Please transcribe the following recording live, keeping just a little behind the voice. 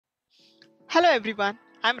Hello everyone,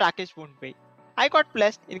 I'm Rakesh Mumbai. I got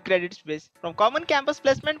placed in credit space from Common Campus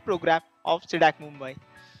Placement Program of C-DAC Mumbai.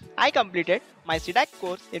 I completed my C-DAC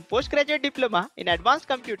course in Postgraduate Diploma in Advanced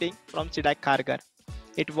Computing from C-DAC Kharghar.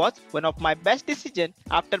 It was one of my best decisions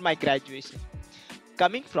after my graduation.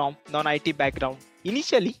 Coming from non-IT background,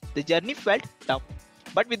 initially the journey felt tough,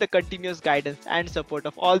 but with the continuous guidance and support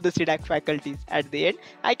of all the C-DAC faculties, at the end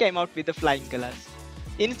I came out with the flying colors.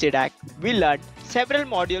 In C-DAC, we learned several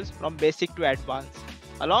modules from basic to advanced.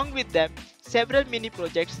 Along with them, several mini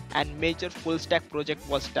projects and major full stack project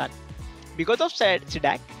was done. Because of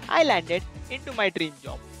C-DAC, I landed into my dream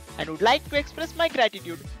job and would like to express my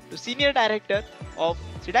gratitude to Senior Director of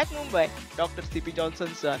C-DAC Mumbai, Dr. C.P.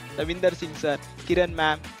 Johnson sir, Ravinder Singh sir, Kiran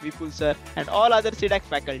ma'am, Vipul sir and all other C-DAC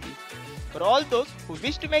faculty. For all those who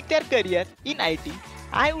wish to make their career in IT,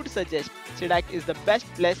 I would suggest C-DAC is the best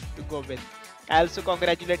place to go with. I also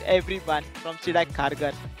congratulate everyone from C-DAC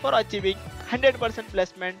Kharghar for achieving 100%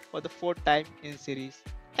 placement for the fourth time in series.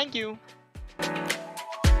 Thank you.